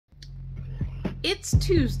It's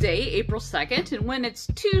Tuesday, April 2nd, and when it's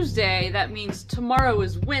Tuesday, that means tomorrow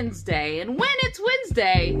is Wednesday, and when it's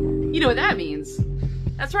Wednesday, you know what that means.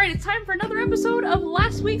 That's right, it's time for another episode of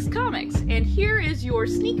last week's comics, and here is your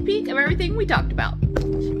sneak peek of everything we talked about.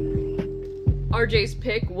 RJ's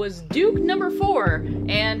pick was Duke number 4,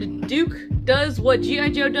 and Duke does what G.I.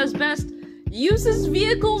 Joe does best, uses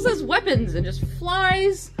vehicles as weapons, and just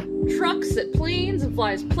flies trucks at planes, and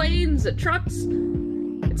flies planes at trucks.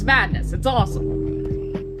 It's madness. It's awesome.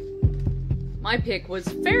 My pick was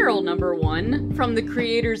Feral number 1 from the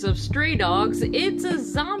creators of Stray Dogs. It's a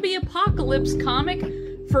zombie apocalypse comic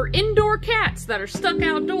for indoor cats that are stuck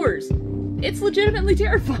outdoors. It's legitimately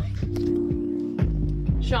terrifying.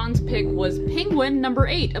 Shaun's pick was Penguin number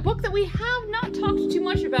 8, a book that we have not talked too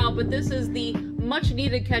much about, but this is the much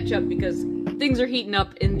needed catch up because things are heating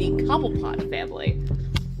up in the Cobblepot family.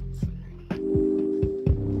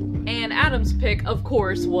 And Adam's pick, of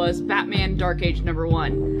course, was Batman Dark Age number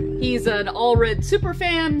 1. He's an Allred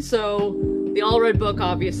superfan, so the Allred book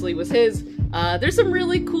obviously was his. There's some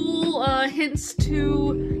really cool hints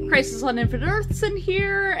to Crisis on Infinite Earths in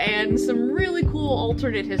here, and some really cool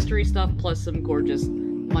alternate history stuff, plus some gorgeous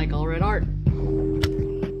Mike Allred art.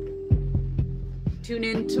 Tune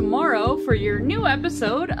in tomorrow for your new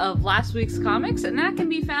episode of last week's comics, and that can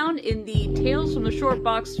be found in the Tales from the Short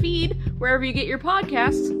Box feed, wherever you get your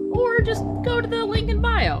podcasts, or just go to the link in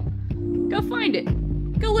bio. Go find it.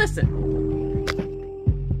 Go listen.